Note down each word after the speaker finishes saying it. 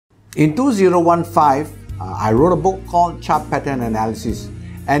In 2015, I wrote a book called Chart Pattern Analysis,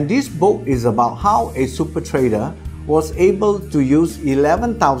 and this book is about how a super trader was able to use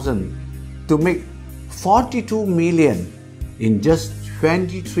 11,000 to make 42 million in just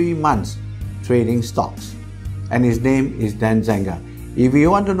 23 months trading stocks. And his name is Dan Zenger. If you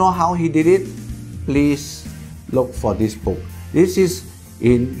want to know how he did it, please look for this book. This is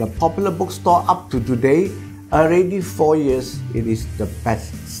in the popular bookstore up to today. Already 4 years, it is the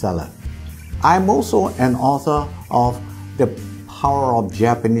best seller. I'm also an author of The Power of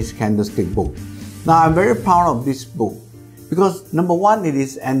Japanese Candlestick book. Now, I'm very proud of this book because number one, it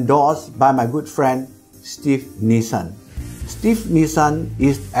is endorsed by my good friend Steve Nissen. Steve Nissen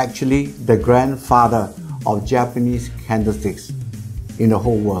is actually the grandfather of Japanese candlesticks in the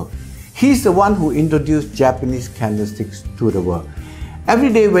whole world. He's the one who introduced Japanese candlesticks to the world. Every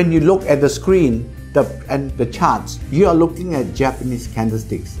day when you look at the screen and the charts, you are looking at Japanese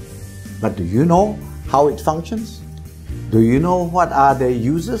candlesticks. But do you know how it functions? Do you know what are the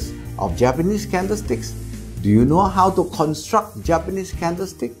uses of Japanese candlesticks? Do you know how to construct Japanese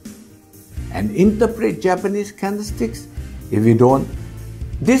candlesticks and interpret Japanese candlesticks? If you don't,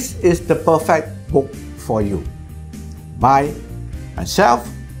 this is the perfect book for you. By myself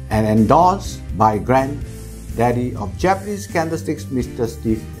and endorsed by Granddaddy of Japanese Candlesticks, Mr.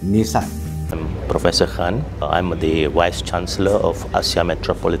 Steve Nissen. I'm Professor Khan. I'm the Vice Chancellor of Asia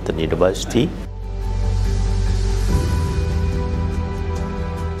Metropolitan University.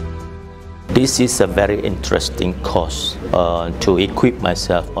 This is a very interesting course to equip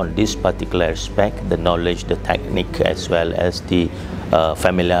myself on this particular aspect, the knowledge, the technique, as well as the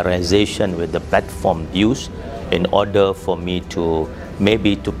familiarization with the platform used in order for me to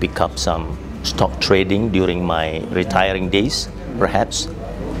maybe to pick up some stock trading during my retiring days, perhaps.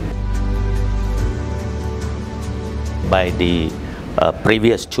 By the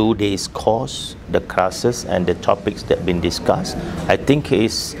previous 2 days course, the classes and the topics that have been discussed, I think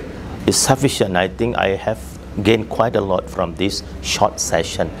is sufficient. I think I have gained quite a lot from this short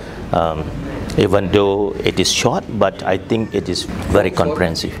session. Even though it is short, but I think it is very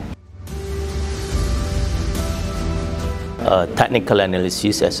comprehensive. Technical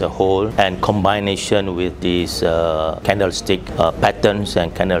analysis as a whole and combination with these candlestick patterns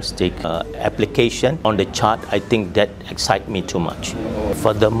and candlestick application on the chart, I think that excites me too much.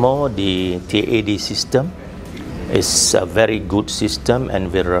 Furthermore, the TAD system is a very good system and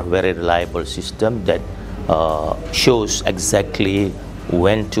very reliable system that shows exactly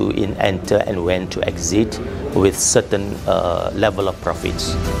when to enter and when to exit with certain level of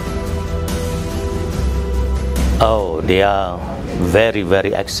profits. Oh, they are very,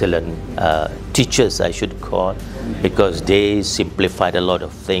 very excellent teachers, I should call, because they simplified a lot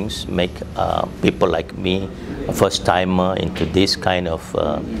of things, make people like me, a first-timer, into this kind of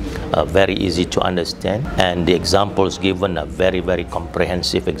very easy to understand. And the examples given are very, very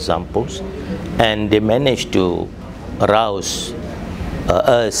comprehensive examples. And they managed to arouse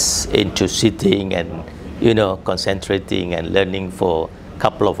us into sitting and, you know, concentrating and learning for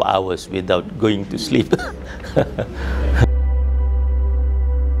couple of hours without going to sleep.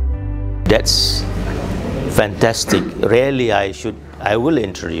 That's fantastic. Really, I will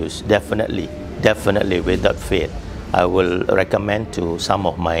introduce, definitely without fail. I will recommend to some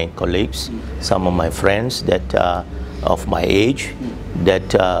of my colleagues, some of my friends that are of my age,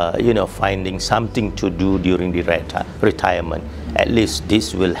 that you know, finding something to do during the retirement. At least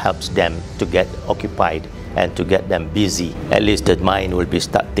this will help them to get occupied and to get them busy. At least the mind will be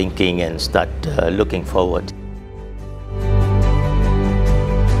start thinking and start looking forward.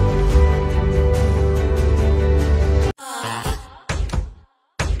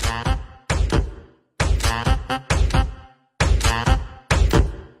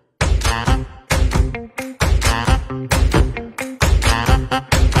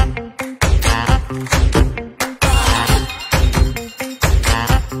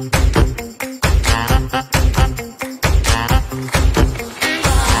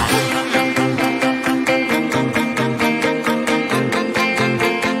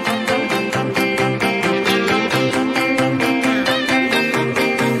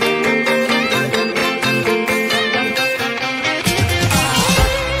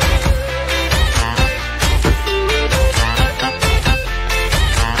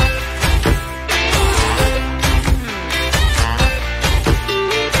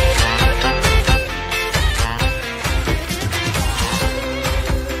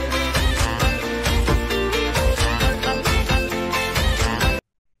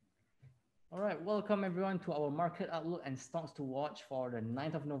 Welcome everyone to our market outlook and stocks to watch for the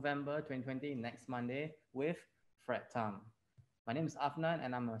 9th of November 2020, next Monday, with Fred Tam. My name is Afnan,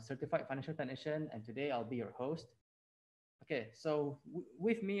 and I'm a certified financial technician, and today I'll be your host. Okay, so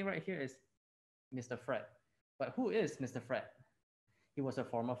with me right here is Mr. Fred. But who is Mr. Fred? He was a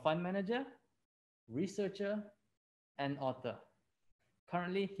former fund manager, researcher, and author.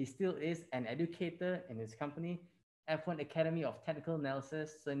 Currently, he still is an educator in his company, F1 Academy of Technical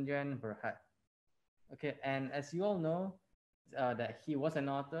Analysis, Senjan Berhad. Okay, and as you all know, that he was an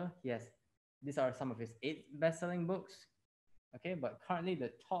author. These are some of his 8 best-selling books. Okay, but currently the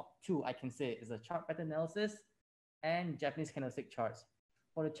top 2 I can say is the chart pattern analysis and Japanese candlestick charts.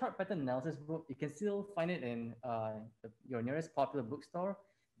 For the chart pattern analysis book, you can still find it in your nearest popular bookstore.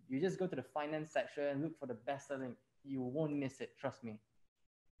 You just go to the finance section, look for the best-selling. You won't miss it, trust me.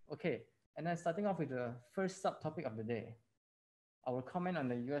 Okay, and then starting off with the first subtopic of the day, our comment on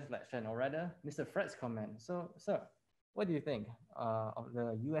the US election, or rather, Mr. Fred's comment. So, sir, what do you think of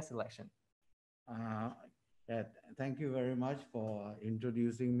the US election? Yeah, thank you very much for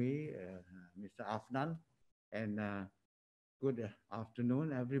introducing me, Mr. Afnan, and good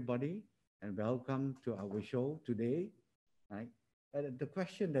afternoon, everybody, and welcome to our show today. Right? The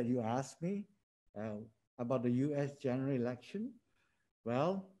question that you asked me about the U.S. general election,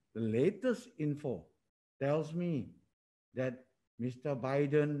 well, the latest info tells me that Mr.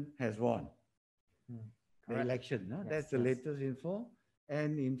 Biden has won the election. No? Yes, That's the latest info,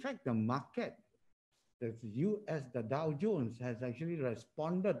 and in fact, the market, the U.S., the Dow Jones has actually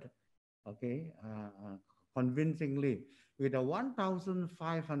responded, okay, convincingly with a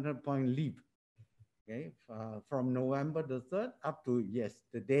 1,500 point leap, okay, from November the 3rd up to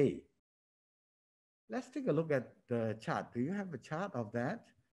yesterday. Let's take a look at the chart. Do you have a chart of that?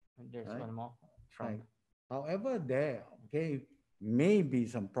 There's one more. Right. However, there, okay, may be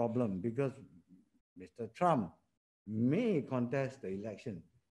some problem because Mr. Trump may contest the election,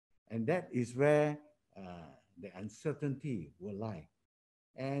 and that is where the uncertainty will lie.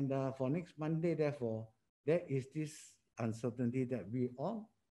 And for next Monday, therefore, there is this uncertainty that we all,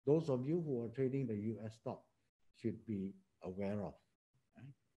 those of you who are trading the US stock, should be aware of.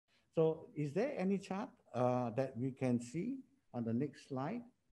 Right? So is there any chart that we can see on the next slide?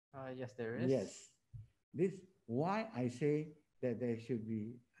 Yes, there is. Yes. This why I say that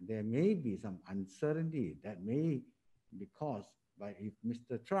there may be some uncertainty that may be caused by if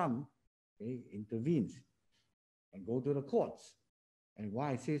Mr. Trump intervenes and go to the courts. And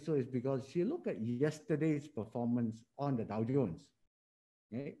why I say so is because if you look at yesterday's performance on the Dow Jones,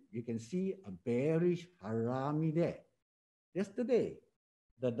 okay, you can see a bearish harami there. Yesterday,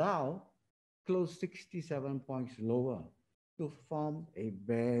 the Dow closed 67 points lower to form a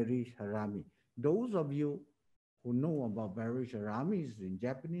bearish harami. Those of you who know about bearish haramis in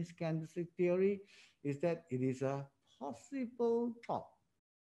Japanese candlestick theory is that it is a possible top.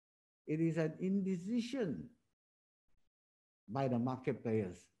 It is an indecision by the market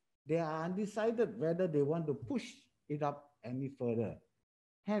players. They are undecided whether they want to push it up any further.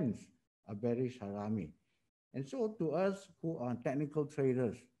 Hence, a bearish harami. And so to us who are technical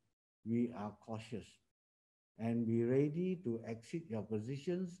traders, we are cautious and be ready to exit your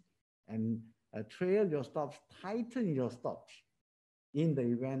positions and trail your stops, tighten your stops in the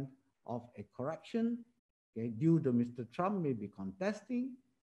event of a correction, okay, due to Mr. Trump may be contesting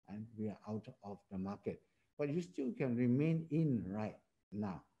and we are out of the market. But you still can remain in right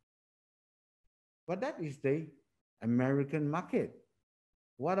now. But that is the American market.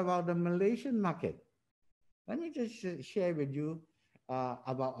 What about the Malaysian market? Let me just share with you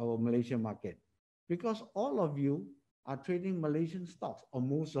about our Malaysian market. Because all of you are trading Malaysian stocks, or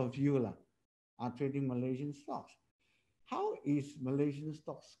most of you are trading Malaysian stocks. How is Malaysian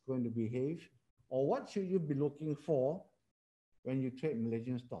stocks going to behave? Or what should you be looking for when you trade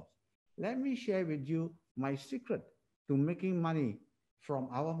Malaysian stocks? Let me share with you my secret to making money from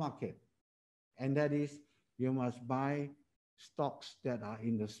our market. And that is, you must buy stocks that are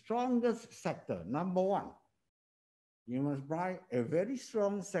in the strongest sector. Number one, you must buy a very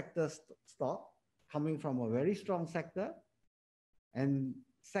strong sector stock coming from a very strong sector. And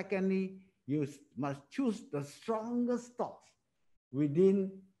secondly, you must choose the strongest stocks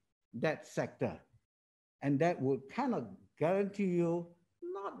within that sector. And that will kind of guarantee you,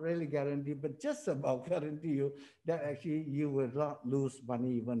 not really guarantee, but just about guarantee you that actually you will not lose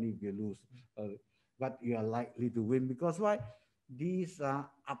money even if you lose. But you are likely to win because why? These are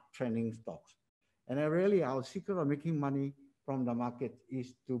uptrending stocks. And our secret of making money from the market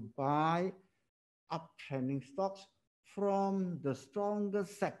is to buy uptrending stocks from the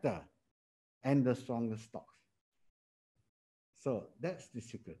strongest sector and the strongest stocks. So that's the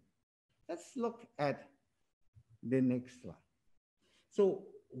secret. Let's look at the next slide. So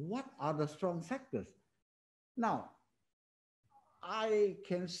what are the strong sectors? Now, I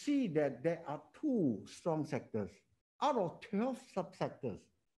can see that there are two strong sectors out of 12 subsectors.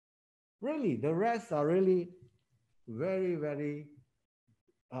 Really, the rest are really very, very,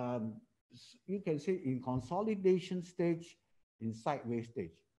 um, you can say in consolidation stage, in sideways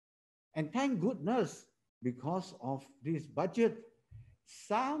stage. And thank goodness, because of this budget,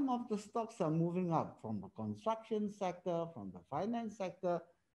 some of the stocks are moving up from the construction sector, from the finance sector,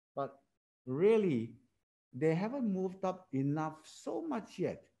 but really, they haven't moved up enough so much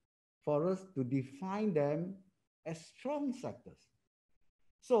yet for us to define them as strong sectors.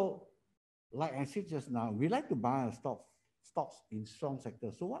 So, like I said just now, we like to buy a stocks in strong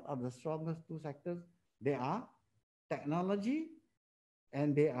sectors. So, what are the strongest two sectors? They are technology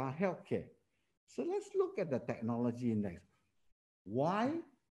and they are healthcare. So, let's look at the technology index. Why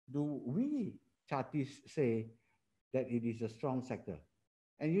do we chartists say that it is a strong sector?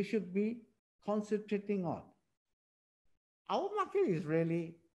 And you should be concentrating on. Our market is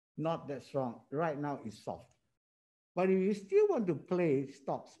really not that strong. Right now, it's soft. But if you still want to play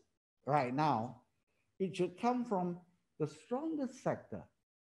stocks right now, it should come from the strongest sector,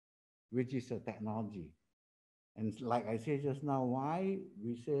 which is the technology. And like I said just now, why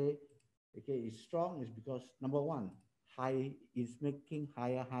we say, okay, it's strong is because number one, high is making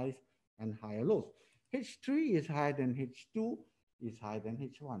higher highs and higher lows. H3 is higher than H2, is higher than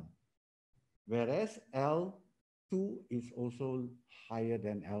H1. Whereas L2 is also higher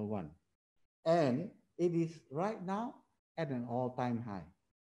than L1. And it is right now at an all-time high.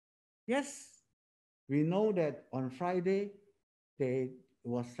 Yes, we know that on Friday, there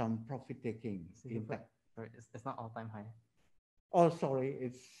was some profit taking. In fact, sorry, it's not all-time high. oh,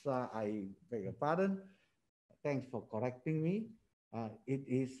 sorry, I beg your pardon. Thanks for correcting me. It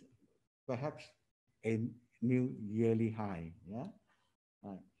is perhaps a new yearly high. Yeah.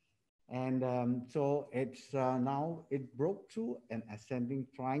 And so it's now it broke through an ascending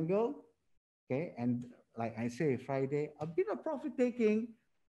triangle. Okay. And like I say, Friday, a bit of profit taking,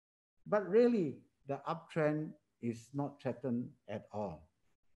 but really the uptrend is not threatened at all.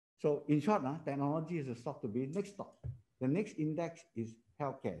 So in short, technology is a stock to be next stock. The next index is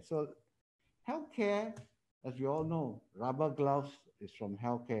healthcare. So healthcare, as you all know, rubber gloves is from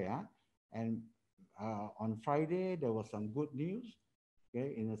healthcare. And on Friday, there was some good news,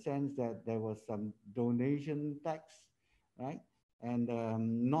 okay, in the sense that there was some donation tax, right? And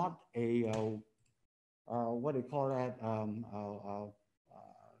not a, what do you call that,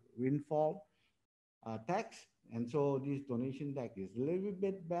 windfall tax. And so this donation tax is a little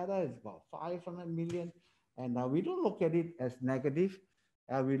bit better. It's about 500 million. And we don't look at it as negative.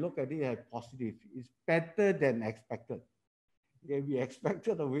 We look at it as positive. It's better than expected. Okay, we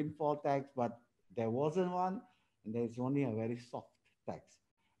expected a windfall tax, but there wasn't one. And there's only a very soft tax.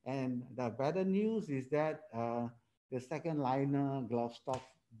 And the better news is that the second liner glove stock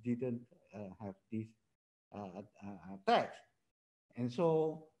didn't have this tax. And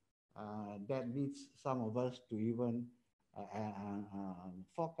so that leads some of us to even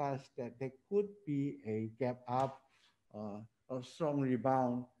forecast that there could be a gap up, a strong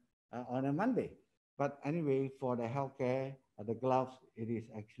rebound on a Monday. But anyway, for the healthcare, the gloves, it is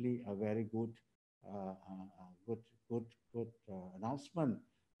actually a very good, good announcement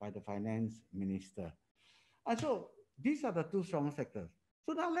by the finance minister. And so these are the two strong sectors.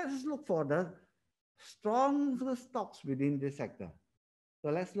 So now let's look for the strongest stocks within this sector. So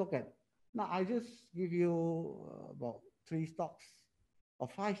let's look at, now I just give you about 3 stocks or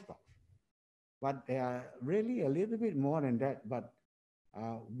 5 stocks, but they are really a little bit more than that, but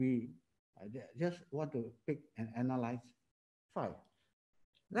we just want to pick and analyze 5.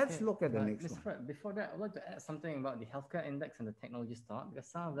 Let's look at the next one. Fred, before that, I'd like to add something about the healthcare index and the technology stock, because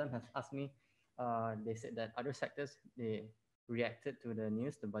some of them have asked me, they said that other sectors, they reacted to the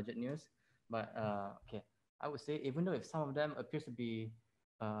news, the budget news, but okay, I would say even though if some of them appears to be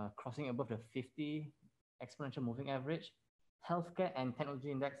crossing above the 50 exponential moving average, healthcare and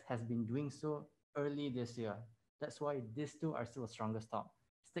technology index has been doing so early this year. That's why these two are still a stronger stock.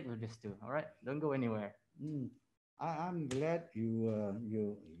 Stick with these two, all right? Don't go anywhere. I'm glad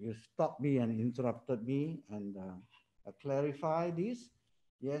you stopped me and interrupted me and clarify this.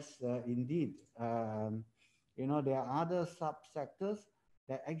 Yes, indeed. You know, there are other subsectors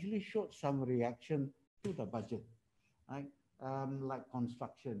that actually showed some reaction to the budget, right? Like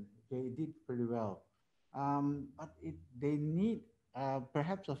construction, they did pretty well. But they need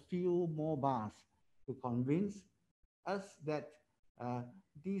perhaps a few more bars to convince us that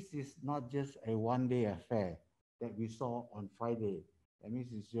this is not just a one-day affair that we saw on Friday. That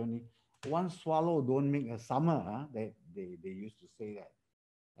means it's only one swallow don't make a summer. They used to say that.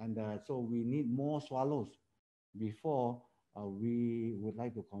 And so we need more swallows before we would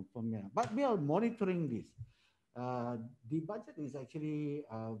like to confirm. Yeah. But we are monitoring this. The budget is actually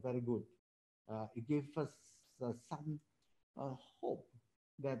very good. It gives us some hope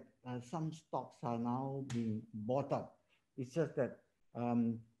that some stocks are now being bought up. It's just that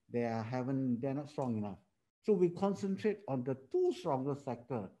they're not strong enough. So we concentrate on the two strongest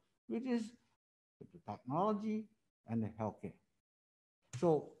sector, which is the technology and the healthcare.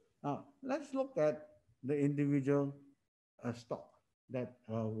 So let's look at the individual stock that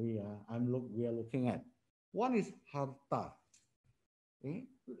we are looking at. One is Harta. Okay?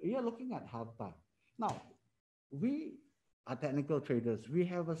 We are looking at Harta. Now, we are technical traders. We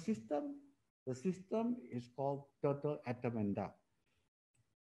have a system. The system is called turtle, atom, and duck,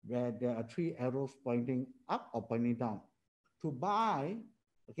 where there are three arrows pointing up or pointing down. To buy,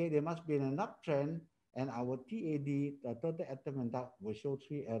 okay, there must be an uptrend, and our TAD, the total atom and duck, will show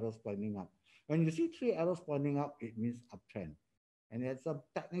three arrows pointing up. When you see three arrows pointing up, it means uptrend. And it's a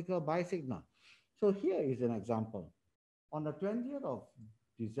technical buy signal. So here is an example. On the 20th of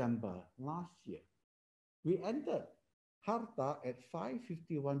December last year, we entered Harta at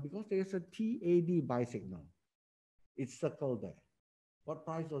 551 because there's a TAD buy signal. It's circled there. What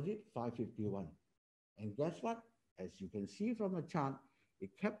price was it? 551. And guess what? As you can see from the chart,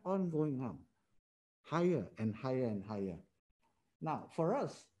 it kept on going up, higher and higher and higher. Now, for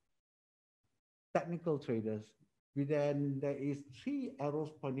us, technical traders, then there is three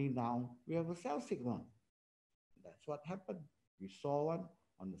arrows pointing down. We have a sell signal. That's what happened. We saw one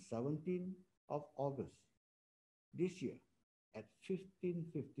on the 17th of August this year at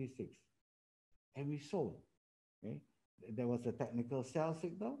 1556, and we sold. Okay, there was a technical sell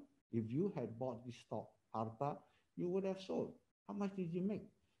signal. If you had bought this stock, Harta, you would have sold. How much did you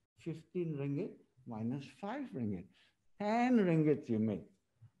make? 15 ringgit minus 5 ringgit. 10 ringgit you make.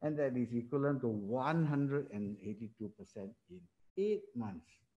 And that is equivalent to 182% in 8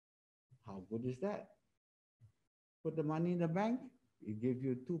 months. How good is that? Put the money in the bank, it gives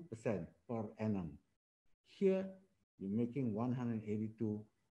you 2% per annum. Here, you're making 182%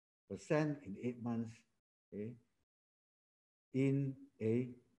 in 8 months, okay, in a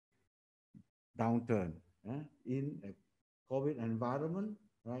downturn, in a COVID environment,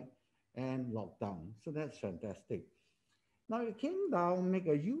 right, and lockdown. So that's fantastic. Now it came down, make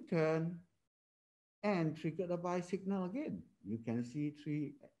a U-turn, and triggered a buy signal again. You can see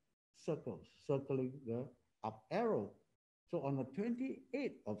three circles circling the up arrow. So on the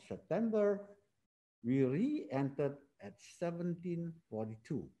 28th of September, we re-entered at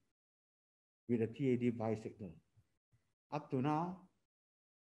 1742 with a TAD buy signal. Up to now,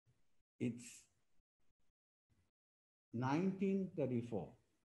 it's 1934,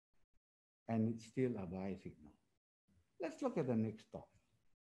 and it's still a buy signal. Let's look at the next stock.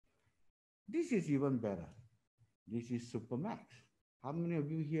 This is even better. This is Supermax. How many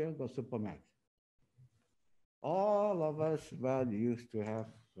of you here got Supermax? All of us used to have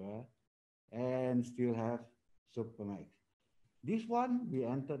and still have Supermax. This one we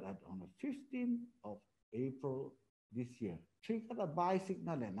entered at on the 15th of April this year. Triggered a buy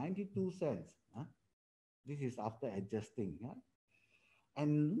signal at 92 cents. This is after adjusting.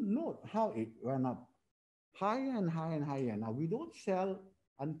 And note how it went up higher and higher and higher. Now we don't sell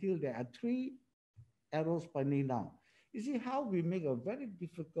until there are three arrows pointing down. You see how we make a very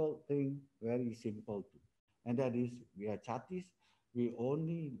difficult thing very simple too. And that is, we are chartists. We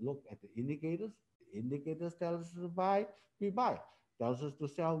only look at the indicators. The indicators tell us to buy, we buy. Tells us to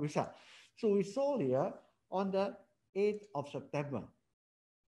sell, we sell. So we sold here on the 8th of September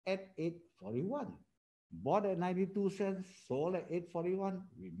at 841. Bought at 92 cents, sold at 841.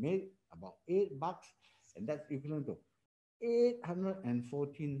 We made about $8, and that's equivalent to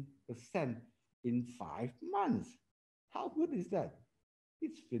 814% in 5 months. How good is that?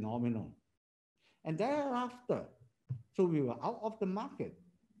 It's phenomenal. And thereafter, so we were out of the market,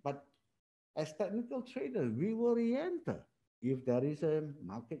 but as technical traders, we will re-enter if there is a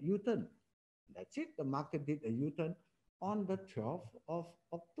market U-turn. That's it. The market did a U-turn on the 12th of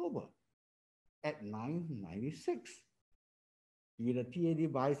October at 996 with a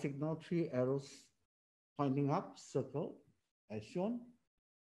TAD buy signal, three arrows pointing up, circle as shown.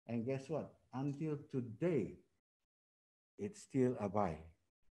 And guess what? Until today, it's still a buy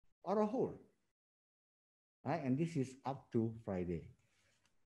or a hold. Right? And this is up to Friday.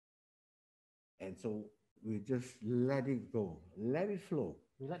 And so we just let it go, let it flow.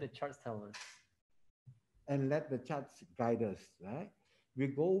 We let the charts tell us. And let the charts guide us, right? We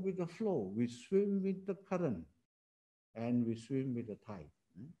go with the flow, we swim with the current, and we swim with the tide.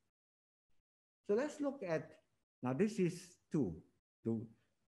 So let's look at, now this is two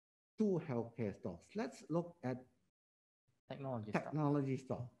healthcare stocks. Let's look at technology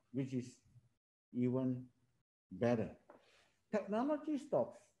stock, which is even better. Technology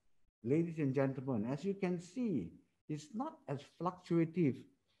stocks, ladies and gentlemen, as you can see, is not as fluctuative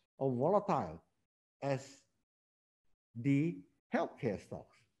or volatile as the healthcare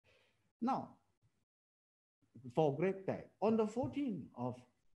stocks. Now, for Great Tech, on the 14th of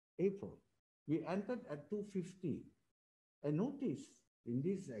April, we entered at 250. And notice in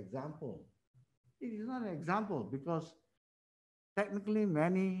this example, it is not an example because technically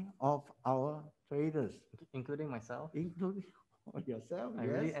many of our traders, including myself, including yourself, I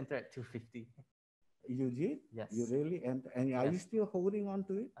really entered at 250. You did? Yes. You really entered, and are you Yes. still holding on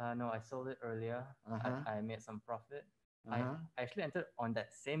to it? No, I sold it earlier. I made some profit. I actually entered on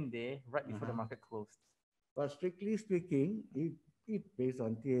that same day, right before the market closed. But strictly speaking, if based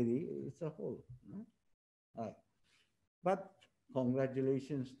on theory, it's a hold. No? Right. But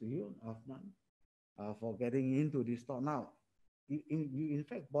congratulations to you, Afnan, for getting into this stock. Now, you in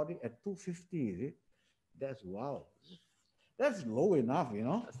fact bought it at 250, is it? That's wow. That's low enough, you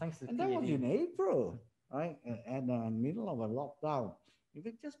know. Thanks to and that was TAD. in April, right? And middle of a lockdown. In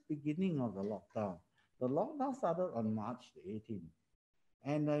fact, just beginning of the lockdown. The lockdown started on March the 18th.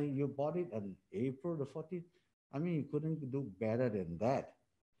 And you bought it on April the 14th. I mean, you couldn't do better than that.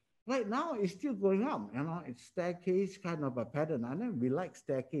 Right now, it's still going up. You know, it's staircase kind of a pattern. I know we like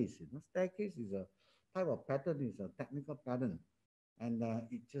staircase. You know, staircase is a type of pattern. It's a technical pattern, and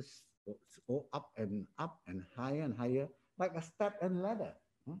it just goes up and higher, like a step and ladder.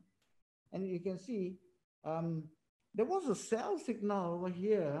 Huh? And you can see there was a sell signal over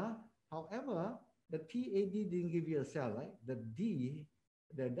here. Huh? However, the TAD didn't give you a sell, right?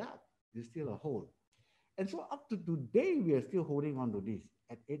 The DAP is still a hold. And so up to today, we are still holding on to this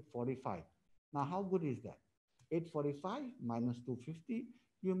at 845. Now, how good is that? 845 minus 250,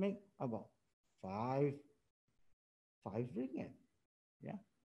 you make about five ringgit. Yeah,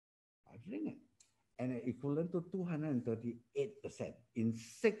 5 ringgit. And equivalent to 238% in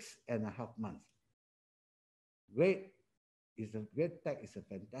 6.5 months. Great. Great Tech is a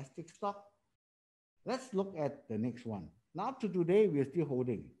fantastic stock. Let's look at the next one. Now, up to today, we are still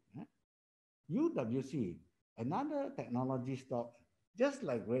holding. UWC, another technology stock, just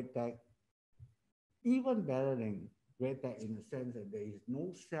like Great Tech, even better than Great Tech in the sense that there is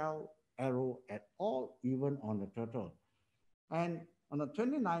no sell arrow at all, even on the turtle. And on the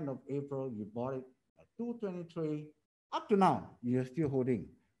 29th of April, you bought it at 223. Up to now, you're still holding.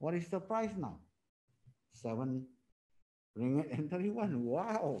 What is the price now? 7 ringgit and 31.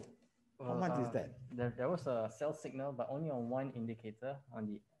 Wow. How much is that? There was a sell signal, but only on one indicator, on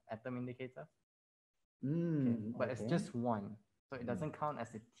the atom indicator. But it's just one. So it doesn't count as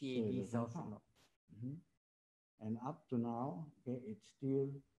a TAD sell signal. And up to now, it's still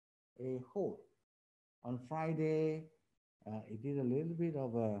a hold. On Friday, it did a little bit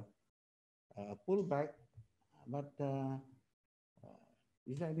of a pullback, but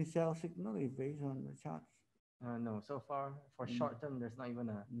is there any sell signal based on the charts? No, so far for short term, there's not even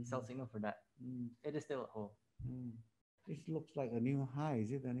a sell signal for that. It is still a hold. This looks like a new high.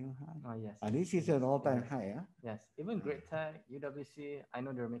 Is it a new high? Oh, yes. This is an all-time high, huh? Yes. Even Great Tech, UWC, I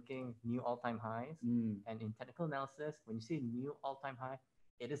know they're making new all-time highs. And in technical analysis, when you see new all-time high,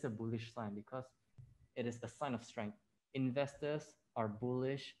 it is a bullish sign because it is a sign of strength. Investors are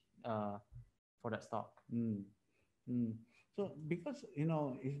bullish for that stock. So because, you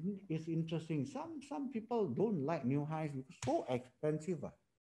know, it's interesting. Some people don't like new highs because so expensive.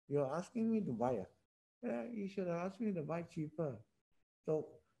 You're asking me to buy it. You should have asked me to buy cheaper. So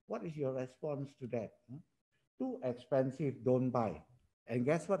what is your response to that? Too expensive, don't buy. And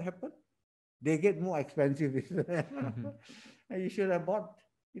guess what happened? They get more expensive. And you should have bought,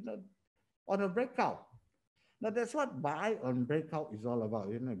 you know, on a breakout. Now that's what buy on breakout is all about.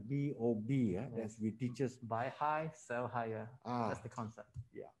 You know, BOB. That's we teachers. Buy high, sell higher. That's the concept.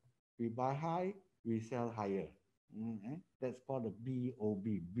 Yeah. We buy high, we sell higher. That's called the BOB.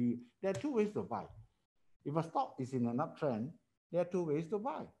 There are two ways to buy. If a stock is in an uptrend, there are two ways to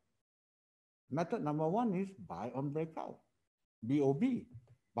buy. Method number one is buy on breakout. BOB.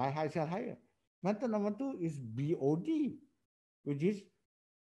 Buy high, sell higher. Method number two is BOD, which is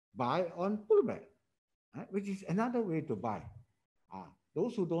buy on pullback, which is another way to buy.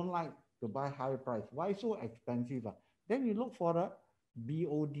 Those who don't like to buy high price, why so expensive? Then you look for a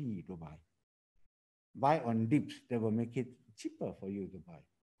BOD to buy. Buy on dips that will make it cheaper for you to buy.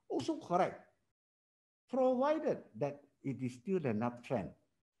 Also correct, provided that it is still an uptrend.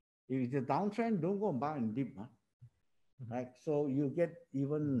 If it's a downtrend, don't go and buy on dip. Right? So you get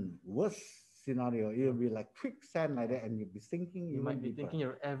even worse scenario. It'll be like quicksand like that, and you'll be sinking. You might be thinking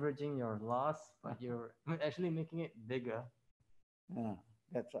you're averaging your loss, but you're actually making it bigger. Yeah,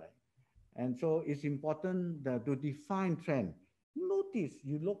 that's right. And so it's important to define trend. Notice,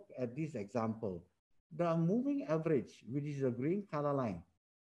 you look at this example, the moving average, which is a green color line,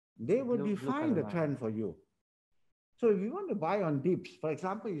 they will Blue define color the line. trend for you. So if you want to buy on dips, for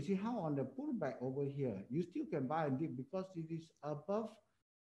example, you see how on the pullback over here, you still can buy on dip because it is above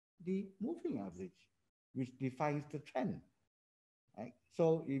the moving average, which defines the trend. Right?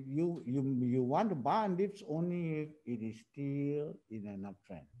 So if you want to buy on dips only if it is still in an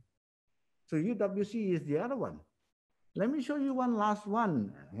uptrend. So UWC is the other one. Let me show you one last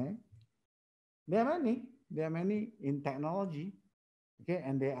one. Okay? There are many. There are many in technology. Okay,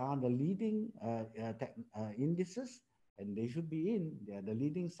 and they are the leading indices, and they should be in. They are the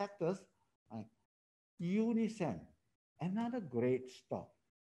leading sectors. Right? Unicem, another great stock.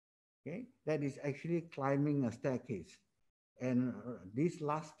 Okay, that is actually climbing a staircase, and this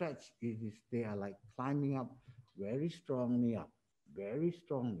last stretch is they are like climbing up very strongly up, very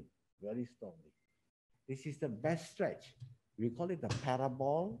strongly, very strongly. This is the best stretch. We call it the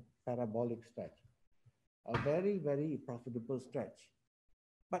parabolic stretch. A very, very profitable stretch.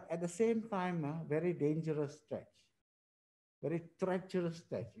 But at the same time, very dangerous stretch, very treacherous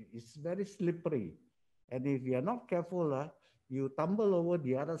stretch. It's very slippery. And if you are not careful, you tumble over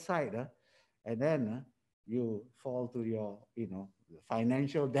the other side, and then you fall to your,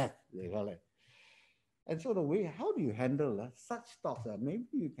 financial death, they call it. And so the way, how do you handle such stocks? Maybe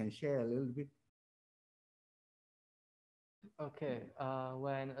you can share a little bit. Okay,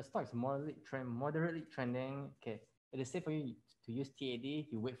 when a stock is moderately trending, okay, it is safe for you to use TAD.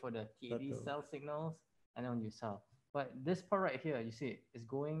 You wait for the TAD sell signals, and then you sell. But this part right here, you see, it's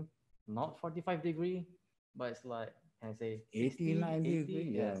going not 45 degree, but it's like, can I say 60, 90 80?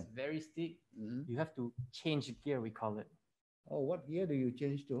 degree, Yes, yeah. very steep. Mhm. You have to change gear, we call it. Oh, what gear do you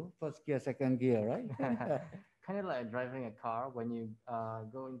change to? First gear, second gear, right? Kind of like driving a car. When you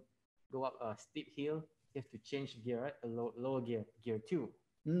go up a steep hill, you have to change gear, right? A lower gear, gear 2.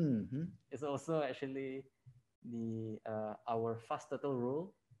 Mm-hmm. It's also actually the our fast turtle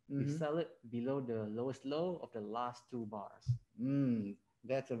rule. We Mm-hmm. sell it below the lowest low of the last two bars.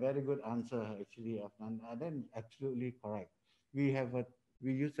 That's a very good answer, actually, Afnan. Then absolutely correct. We have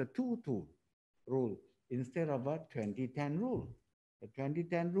we use a 2-2 rule instead of a 2010 rule. The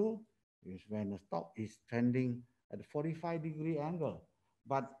 2010 rule is when the stock is trending at a 45-degree angle,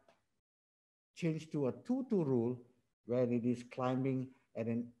 but change to a 2-2 rule where it is climbing at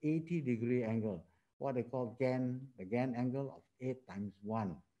an 80-degree angle, what they call the Gann angle of 8 times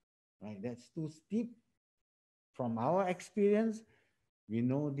 1. Right? That's too steep. From our experience, we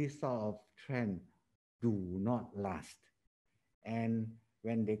know this sort of trend do not last. And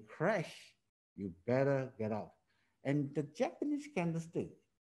when they crash, you better get out. And the Japanese candlestick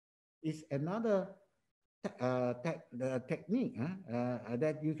is another technique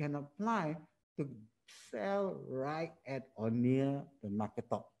that you can apply to sell right at or near the market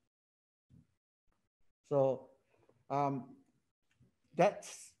top. So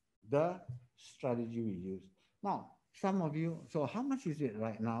that's the strategy we use. Now, some of you, so how much is it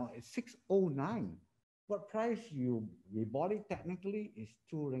right now? It's 609. What price we bought it technically is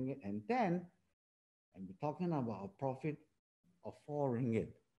 2 ringgit and 10, and we're talking about a profit of 4 ringgit.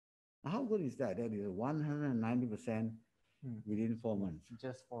 Now, how good is that? That is 190% within 4 months.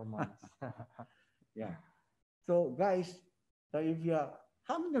 Just 4 months. Yeah. So guys, if you are,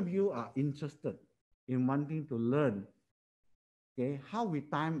 how many of you are interested in wanting to learn, okay, how we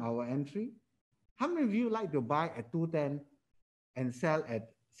time our entry? How many of you like to buy at 210 and sell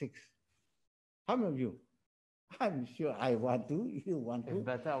at 6? How many of you? I'm sure I want to. You want to? If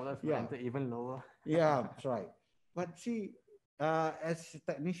better, I would like to enter even lower. Yeah, that's right. But see, as a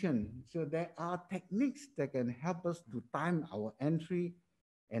technician, so there are techniques that can help us to time our entry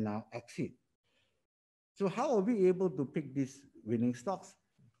and our exit. So how are we able to pick these winning stocks?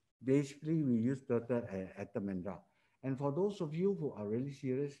 Basically, we use Turtle Atom and Drop. And for those of you who are really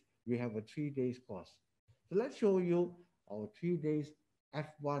serious, we have a 3 days course. So let's show you our 3 days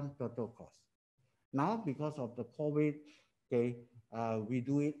F1 Turtle course. Now, because of the COVID, okay, we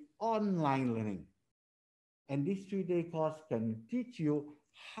do it online learning. And this 3-day course can teach you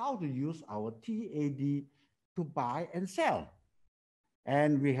how to use our TAD to buy and sell.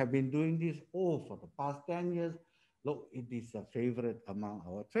 And we have been doing this for the past 10 years. Look, it is a favorite among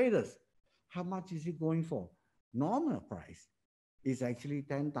our traders. How much is it going for? Normal price is actually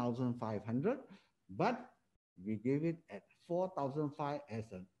 10,500, but we gave it at 4,500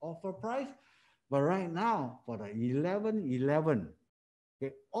 as an offer price. But right now, for the 11/11,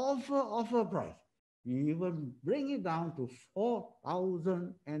 okay, offer price, we even bring it down to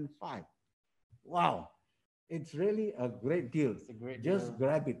 4,005. Wow. It's really a great deal. It's a great Just deal.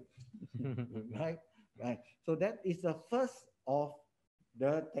 grab it, right? Right. So that is the first of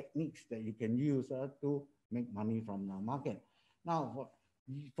the techniques that you can use to make money from the market. Now,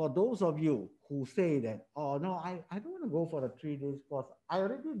 for those of you who say that, oh no, I don't want to go for the 3 days course. I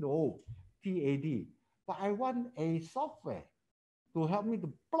already know TAD, but I want a software to help me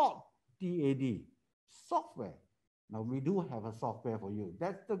to plot TAD software. Now we do have a software for you.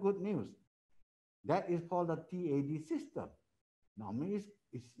 That's the good news. That is called the TAD system. Normally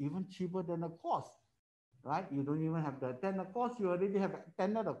it's even cheaper than the cost, right? You don't even have to attend the course. You already have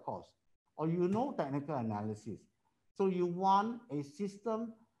attended the course, or you know technical analysis. So you want a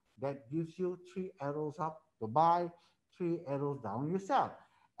system that gives you 3 arrows up to buy, 3 arrows down yourself.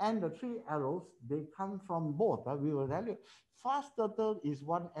 And the 3 arrows, they come from both. We will tell you, fast turtle is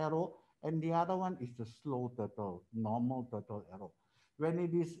 1 arrow, and the other one is the slow turtle, normal turtle arrow. When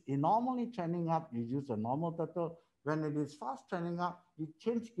it is normally trending up, you use a normal turtle. When it is fast trending up, you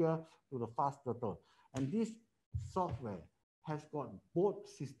change gear to the fast turtle. And this software has got both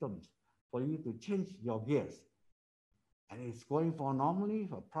systems for you to change your gears. And it's going for normally,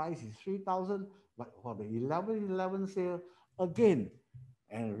 the price is 3,000, but for the 11/11 sale, again,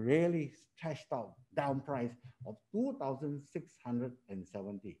 and really stretched out down price of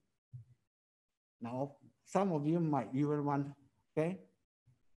 2,670. Now, some of you might even want, okay,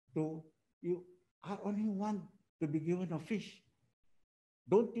 I only want to be given a fish.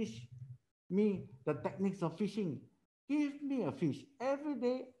 Don't teach me the techniques of fishing. Give me a fish. Every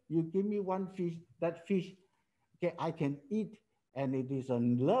day you give me one fish, that fish, okay, I can eat, and it is a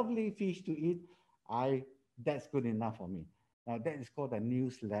lovely fish to eat. That's good enough for me. Now that is called a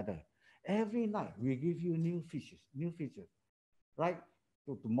newsletter. Every night we give you new features, right?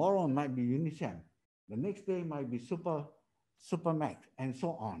 So tomorrow might be Unisem. The next day might be Super Max, and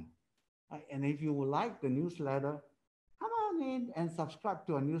so on. Right? And if you would like the newsletter, come on in and subscribe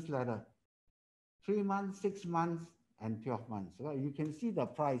to a newsletter. 3 months, 6 months, and 12 months. Right? You can see the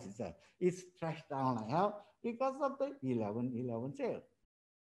price itself. It's trashed down like hell because of the 11/11 sale.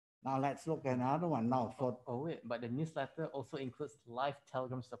 Now let's look at another one. Now for wait, but the newsletter also includes live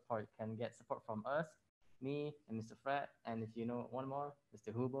Telegram support. You can get support from us, me, and Mr. Fred. And if you know one more,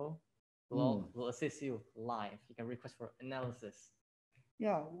 Mr. Hubo, will assist you live. You can request for analysis.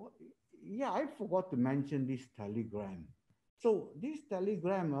 Yeah, I forgot to mention this Telegram. So this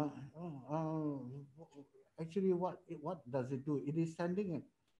Telegram, actually, what does it do? It is sending it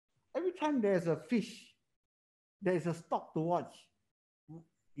every time there's a fish, there's a stock to watch.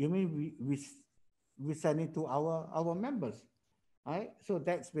 You mean we send it to our members, right? So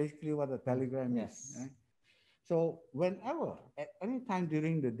that's basically what the Telegram is. Right? So whenever, at any time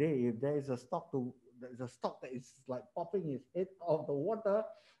during the day, if there's a stock that is like popping its head off the water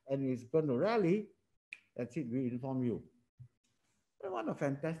and it's going to rally, that's it. We inform you. What a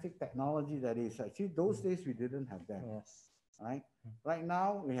fantastic technology that is. Actually, those days we didn't have that. Yes. Right. Right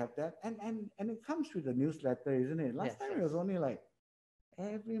now we have that, and it comes with a newsletter, isn't it? Last time it was only like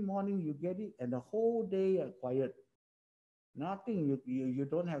every morning you get it, and the whole day quiet. Nothing. You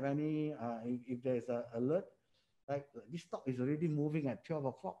don't have any. If there's an alert, like this stock is already moving at 12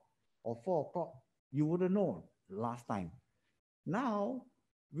 o'clock or 4 o'clock, you wouldn't know last time. Now,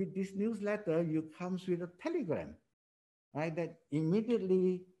 with this newsletter, you comes with a telegram, right? That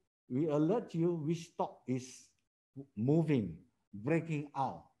immediately we alert you which stock is moving, breaking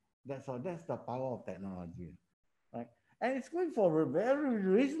out. That's the power of technology, right? And it's going for very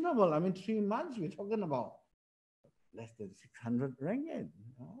reasonable. I mean, 3 months, we're talking about less than 600 ringgit.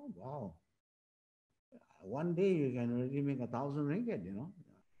 Oh, wow. One day you can already make 1,000 ringgit,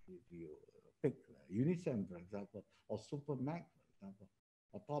 if you pick Unisem, for example, or Super Mac, for example,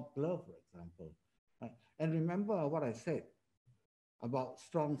 or Top Glove, for example. Right? And remember what I said about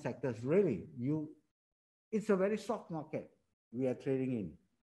strong sectors. Really, it's a very soft market we are trading in.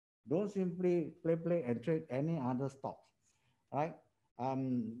 Don't simply play and trade any other stocks, right?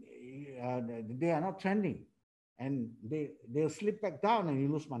 They are not trending, and they'll slip back down and you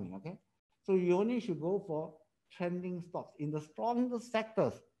lose money, okay? So you only should go for trending stocks in the strongest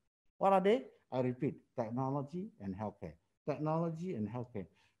sectors. What are they? I repeat, technology and healthcare. Technology and healthcare.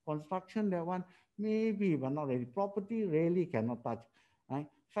 Construction, that one, maybe, but not really. Property, really cannot touch. Right?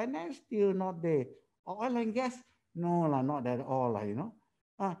 Finance, still not there. Oil and gas, no, not at all,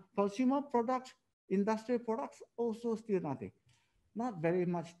 consumer products, industrial products, also still nothing. Not very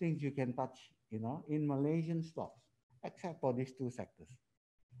much things you can touch, in Malaysian stocks, except for these two sectors.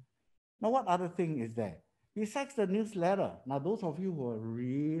 Now, what other thing is there? Besides the newsletter, now those of you who are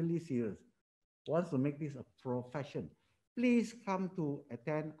really serious, wants to make this a profession, please come to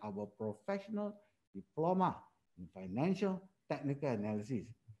attend our professional Diploma in Financial Technical Analysis,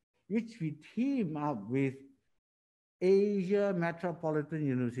 which we team up with Asia Metropolitan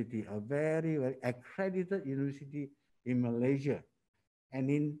University, a very, very accredited university in Malaysia. And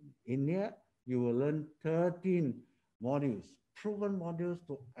in here, you will learn 13 modules, proven modules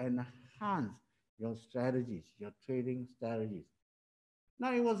to enhance your strategies, your trading strategies.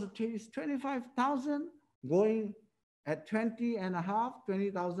 Now it was 25,000 going at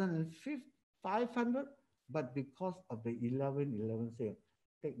 20,500, but because of the 11/11 sale,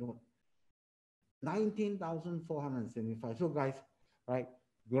 take note, 19,475. So guys, right,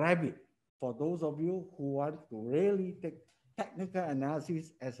 grab it. For those of you who want to really take technical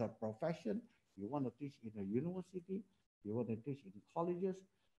analysis as a profession, you want to teach in a university, you want to teach in colleges,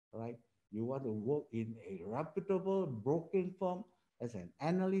 right? You want to work in a reputable broking firm as an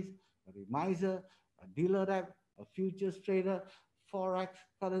analyst, a remiser, a dealer rep, a futures trader, forex,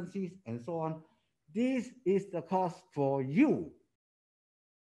 currencies, and so on. This is the course for you.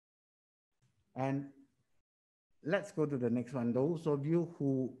 And let's go to the next one. Those of you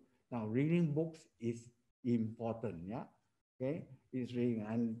who now reading books is important, yeah. Okay, it's reading,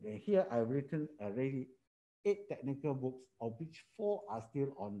 and here I've written already 8 technical books, of which 4 are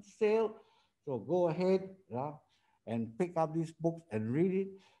still on sale. So go ahead, yeah, and pick up these books and read it.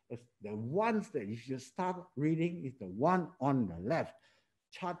 The ones that you should start reading is the one on the left,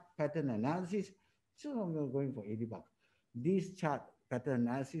 Chart Pattern Analysis. So I'm going for 80 bucks. This chart pattern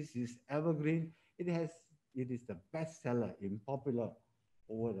analysis is evergreen. It is the bestseller in popular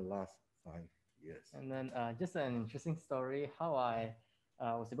over the last 5 years. And then just an interesting story, how I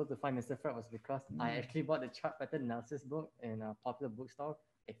was able to find Mr. Fred was because I actually bought the chart pattern analysis book in a popular bookstore.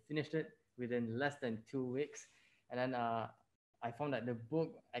 I finished it within less than 2 weeks. And then I found that the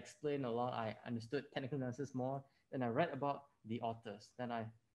book explained a lot. I understood technical analysis more. Then I read about the authors. Then I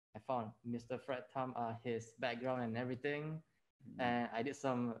found Mr. Fred Tam, his background and everything. And I did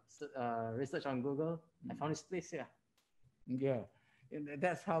some research on Google. I found his place here. Yeah, and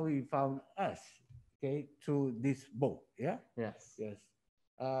that's how we found us, okay, through this book, yeah? Yes. Yes.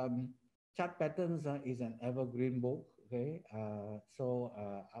 Chart Patterns is an evergreen book, okay? And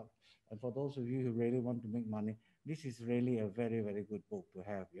for those of you who really want to make money, this is really a very, very good book to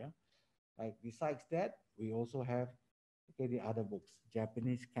have, yeah? Like besides that, we also have, okay, the other books,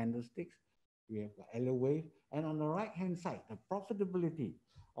 Japanese Candlesticks, we have the Elo Wave, and on the right-hand side, the profitability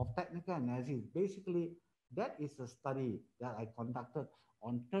of technical analysis. Basically, that is a study that I conducted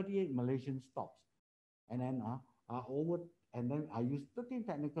on 38 Malaysian stocks. And then I used 13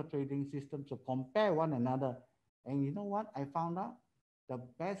 technical trading systems to compare one another. And you know what I found out? The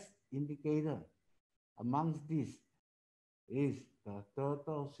best indicator amongst these is the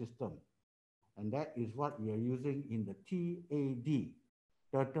turtle system. And that is what we are using in the TAD,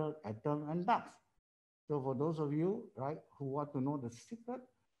 turtle, atom, and ducks. So for those of you, right, who want to know the secret,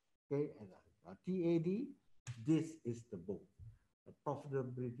 okay, TAD, this is the book, The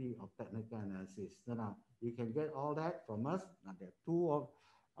Profitability of Technical Analysis. So now you can get all that from us. Now there are 2 of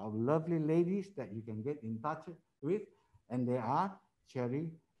our lovely ladies that you can get in touch with, and they are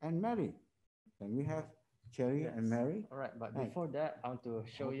Cherry and Mary. Can we have Cherry and Mary? All right, but before that, I want to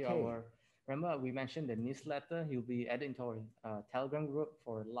show you our, remember we mentioned the newsletter. You'll be added into our Telegram group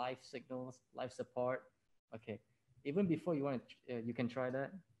for live signals, live support. Okay, even before you want to, you can try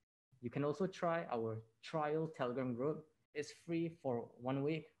that. You can also try our trial Telegram group. It's free for 1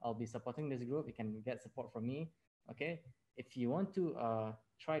 week. I'll be supporting this group. You can get support from me. Okay. If you want to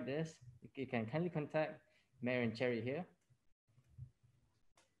try this, you can kindly contact Mary and Cherry here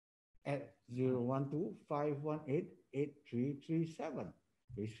at 012-518-8337.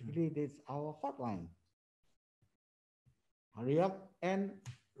 Basically, that's our hotline. Hurry up and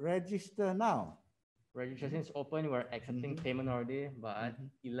register now. Registration is open. We're accepting payment already, but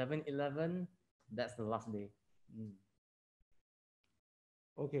 11/11, that's the last day.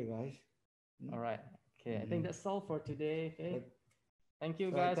 Okay, guys. All right. Okay, I think that's all for today. Okay. Thank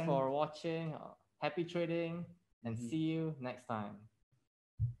you guys for watching. Happy trading, and see you next time.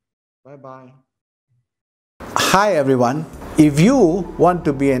 Bye-bye. Hi everyone. If you want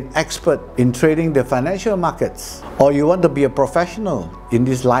to be an expert in trading the financial markets, or you want to be a professional in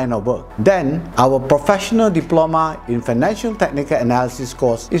this line of work, then our professional diploma in financial technical analysis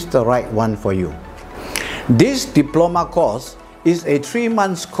course is the right one for you. This diploma course is a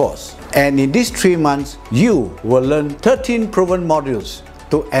 3-month course, and in these 3 months you will learn 13 proven modules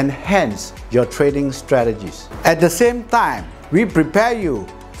to enhance your trading strategies. At the same time, we prepare you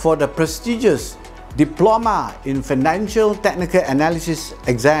for the prestigious Diploma in Financial Technical Analysis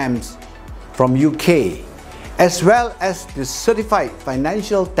exams from UK, as well as the Certified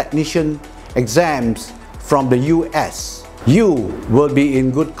Financial Technician exams from the US. You will be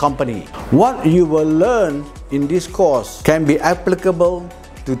in good company. What you will learn in this course can be applicable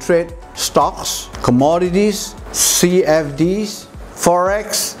to trade stocks, commodities, CFDs,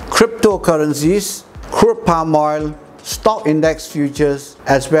 Forex, cryptocurrencies, crude palm oil, stock index futures,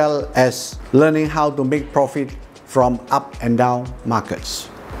 as well as learning how to make profit from up and down markets.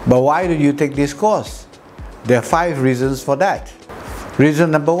 But why do you take this course? There are 5 reasons for that.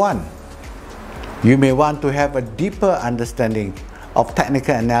 Reason number 1, you may want to have a deeper understanding of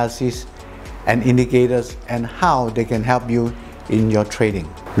technical analysis and indicators and how they can help you in your trading.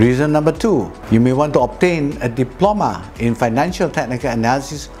 Reason number 2, you may want to obtain a diploma in financial technical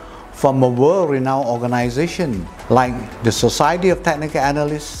analysis from a world-renowned organization like the Society of Technical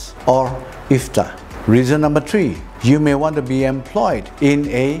Analysts or IFTA. Reason number 3, you may want to be employed in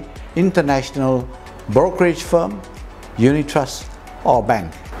an international brokerage firm, unit trust or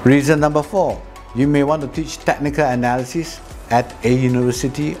bank. Reason number 4, you may want to teach technical analysis at a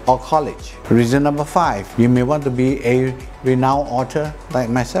university or college. Reason number 5, you may want to be a renowned author like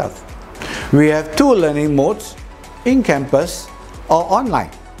myself. We have 2 learning modes, in campus or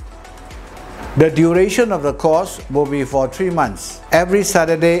online. The duration of the course will be for 3 months, every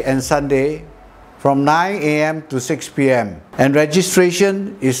Saturday and Sunday from 9 AM to 6 PM, and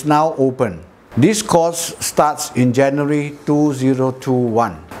registration is now open. This course starts in January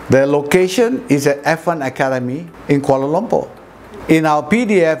 2021. The location is at Afnan Academy in Kuala Lumpur. In our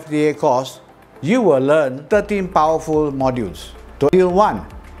PDFDA course, you will learn 13 powerful modules. Module 1,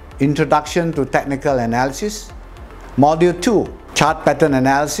 Introduction to Technical Analysis. Module 2, Chart Pattern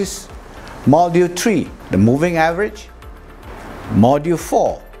Analysis. Module 3, the Moving Average. Module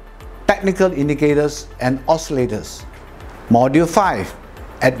 4, Technical Indicators and Oscillators. Module 5,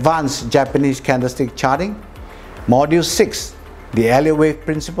 Advanced Japanese Candlestick Charting. Module 6, the Elliott Wave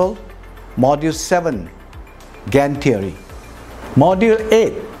Principle. Module 7, Gann Theory. Module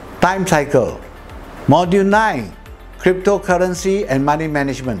 8, Time Cycle. Module 9, Cryptocurrency and Money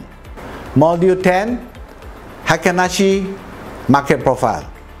Management. Module 10, Heikin-Ashi Market Profile.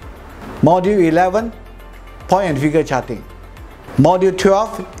 Module 11, Point and Figure Charting. Module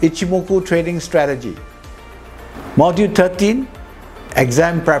 12, Ichimoku Trading Strategy. Module 13,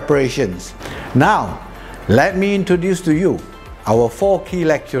 Exam Preparations. Now, let me introduce to you our 4 key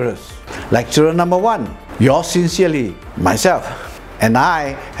lecturers. Lecturer number 1, yours sincerely, myself, and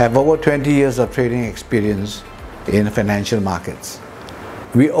I have over 20 years of trading experience in financial markets.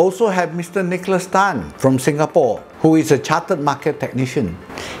 We also have Mr. Nicholas Tan from Singapore, who is a chartered market technician.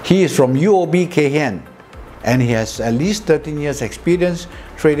 He is from UOB Kay Hian, and he has at least 13 years experience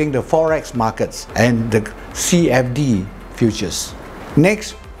trading the Forex markets and the CFD futures.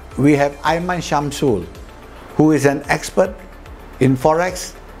 Next, we have Aiman Shamsul, who is an expert in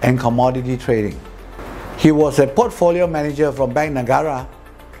Forex and commodity trading. He was a portfolio manager from Bank Negara,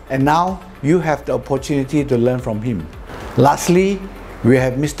 and now you have the opportunity to learn from him. Lastly, we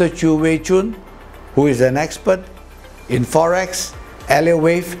have Mr. Chu Wei Chun, who is an expert in Forex, Elliott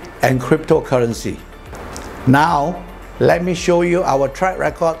Wave and cryptocurrency. Now, let me show you our track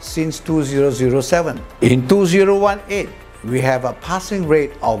record since 2007. In 2018, we have a passing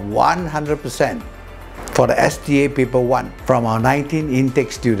rate of 100% for the STA Paper 1 from our 19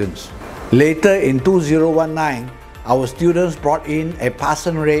 intake students. Later in 2019, our students brought in a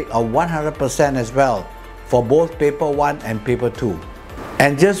passing rate of 100% as well for both Paper 1 and Paper 2.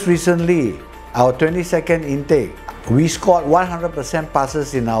 And just recently, our 22nd intake, we scored 100%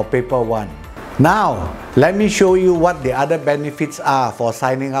 passes in our Paper 1. Now, let me show you what the other benefits are for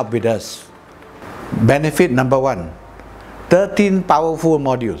signing up with us. Benefit number 1, 13 powerful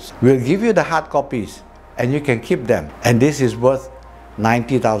modules. We'll give you the hard copies and you can keep them, and this is worth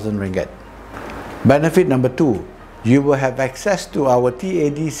 90,000 ringgit. Benefit number 2, you will have access to our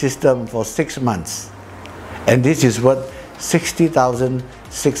TAD system for 6 months, and this is worth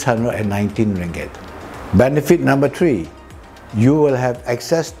 60,619 ringgit. Benefit number 3, you will have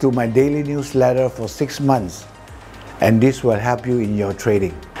access to my daily newsletter for 6 months, and this will help you in your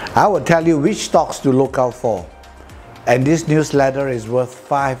trading. I will tell you which stocks to look out for, and this newsletter is worth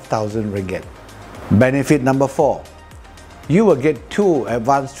 5,000 ringgit. Benefit number 4, you will get 2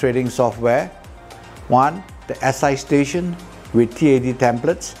 advanced trading software, 1 the SI Station with TAD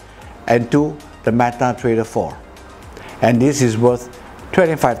templates, and 2 the MetaTrader 4, and this is worth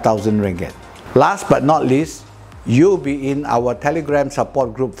 25,000 ringgit. Last but not least, you'll be in our Telegram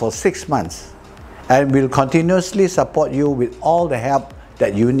support group for 6 months, and we'll continuously support you with all the help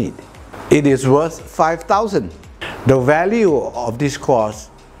that you need. It is worth 5,000. The value of this course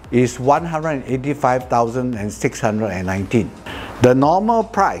is 185,619. The normal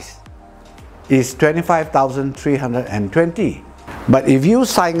price is 25,320. But if you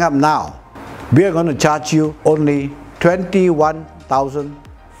sign up now, we are going to charge you only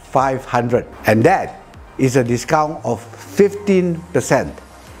 21,500, and that is a discount of 15%.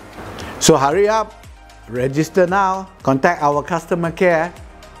 So hurry up, register now, contact our customer care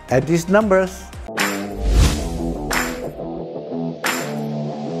at these numbers.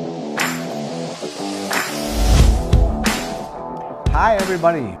 Hi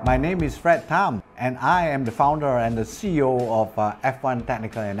everybody, my name is Fred Tam and I am the founder and the CEO of F1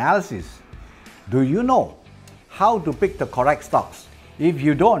 Technical Analysis. Do you know how to pick the correct stocks? If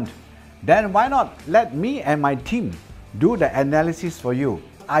you don't, then why not let me and my team do the analysis for you?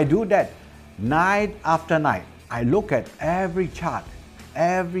 I do that night after night. I look at every chart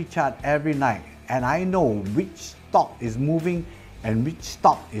every night, and I know which stock is moving and which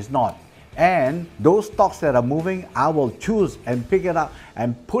stock is not. And those stocks that are moving, I will choose and pick it up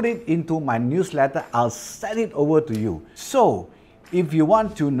and put it into my newsletter. I'll send it over to you. So if you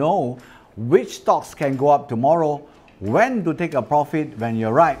want to know which stocks can go up tomorrow, when to take a profit when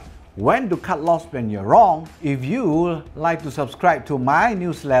you're right, when to cut loss when you're wrong, if you like to subscribe to my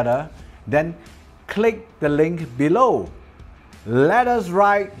newsletter, then click the link below. Let us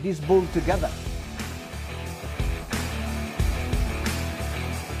write this book together.